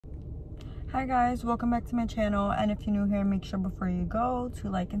Hi guys, welcome back to my channel, and if you're new here, make sure before you go to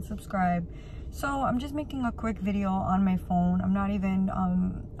like and subscribe. So I'm just making a quick video on my phone. I'm not even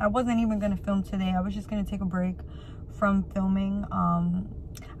I wasn't even gonna film today. I was just gonna take a break from filming.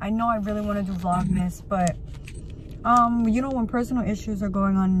 I know I really want to do Vlogmas, but you know, when personal issues are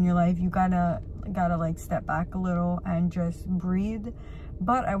going on in your life, you gotta like step back a little and just breathe.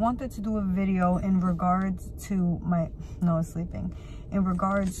 But I wanted to do a video in regards to my Noah's sleeping, in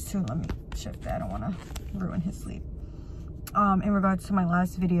regards to, let me shift that, I don't want to ruin his sleep. In regards to my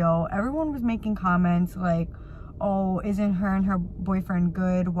last video, everyone was making comments like, oh, isn't her and her boyfriend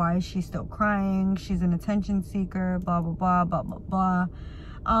good? Why is she still crying? She's an attention seeker, blah blah blah blah blah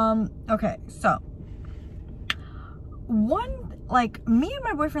blah. Okay, so like, me and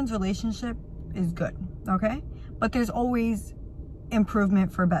my boyfriend's relationship is good, okay, but there's always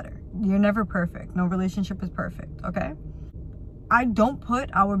improvement for better. You're never perfect. No relationship is perfect, okay? I don't put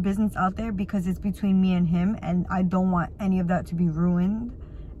our business out there because it's between me and him, and I don't want any of that to be ruined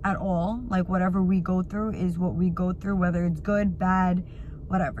at all. Like, whatever we go through is what we go through, whether it's good, bad,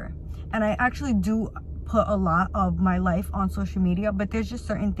 whatever. And I actually do put a lot of my life on social media, but there's just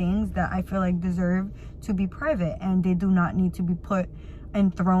certain things that I feel like deserve to be private, and they do not need to be put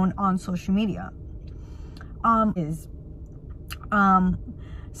and thrown on social media.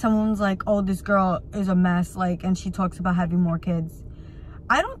 Someone's like, oh, this girl is a mess, like, and she talks about having more kids.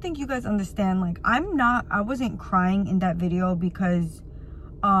 I don't think you guys understand. Like, I wasn't crying in that video because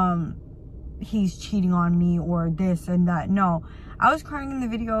he's cheating on me or this and that. No, I was crying in the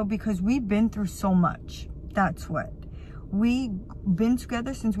video because we've been through so much. That's what. We've been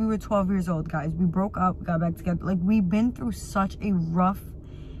together since we were 12 years old, guys. We broke up, got back together. Like, we've been through such a rough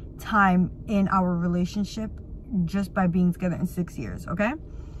time in our relationship just by being together in 6 years, okay?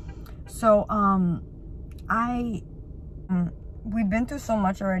 So we've been through so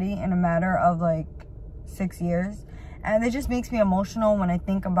much already in a matter of like 6 years, and it just makes me emotional when I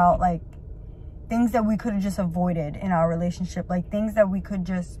think about like things that we could have just avoided in our relationship, like things that we could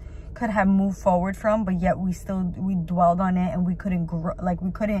have moved forward from, but yet we dwelled on it, and we couldn't grow, like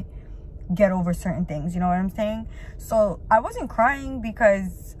we couldn't get over certain things, you know what I'm saying? So I wasn't crying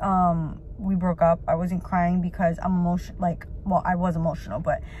because we broke up. I wasn't crying because I'm emotional, like, well, I was emotional,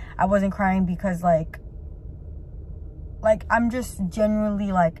 but I wasn't crying because like I'm just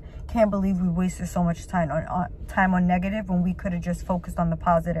genuinely like, can't believe we wasted so much time on negative when we could have just focused on the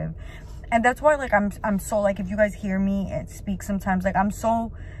positive. And that's why, like, I'm so, like, if you guys hear me and speak sometimes, like, I'm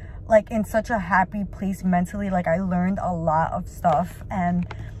so like in such a happy place mentally. Like, I learned a lot of stuff, and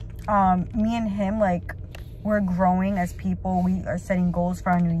me and him, like, we're growing as people. We are setting goals for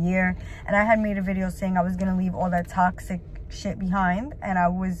our new year, and I had made a video saying I was gonna leave all that toxic shit behind, and I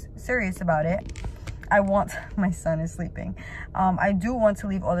was serious about it. My son is sleeping. I do want to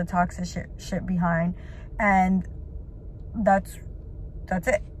leave all the toxic shit behind, and that's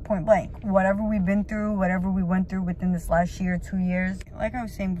it, point blank. Whatever we've been through, whatever we went through within this last year, 2 years, like I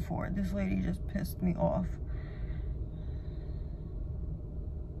was saying before, this lady just pissed me off.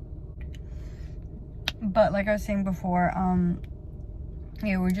 But like I was saying before,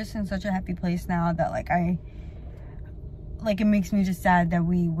 yeah, we're just in such a happy place now that like it makes me just sad that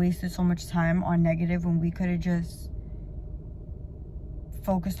we wasted so much time on negative when we could have just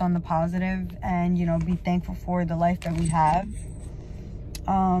focused on the positive and, you know, be thankful for the life that we have.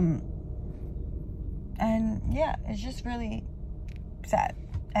 And yeah, it's just really sad.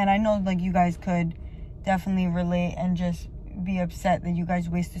 And I know, like, you guys could definitely relate and just be upset that you guys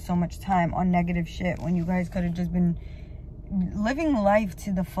wasted so much time on negative shit when you guys could have just been living life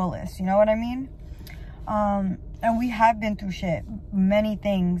to the fullest, you know what I mean? And we have been through shit, many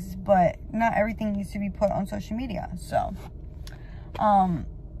things, but not everything needs to be put on social media. So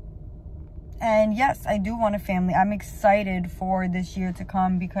and yes, I do want a family. I'm excited for this year to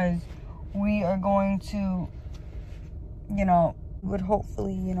come because we are going to, you know, would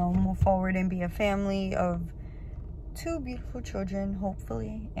hopefully, you know, move forward and be a family of 2 beautiful children,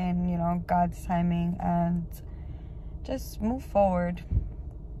 hopefully, and, you know, God's timing, and just move forward.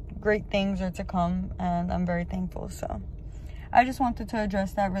 Great things are to come, and I'm very thankful. So I just wanted to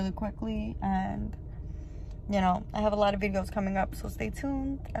address that really quickly, and, you know, I have a lot of videos coming up, so stay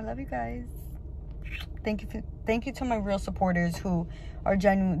tuned. I love you guys. Thank you to my real supporters who are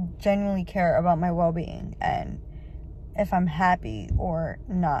genuinely care about my well-being and if I'm happy or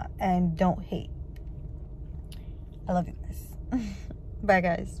not, and don't hate. I love you guys. Bye,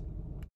 guys.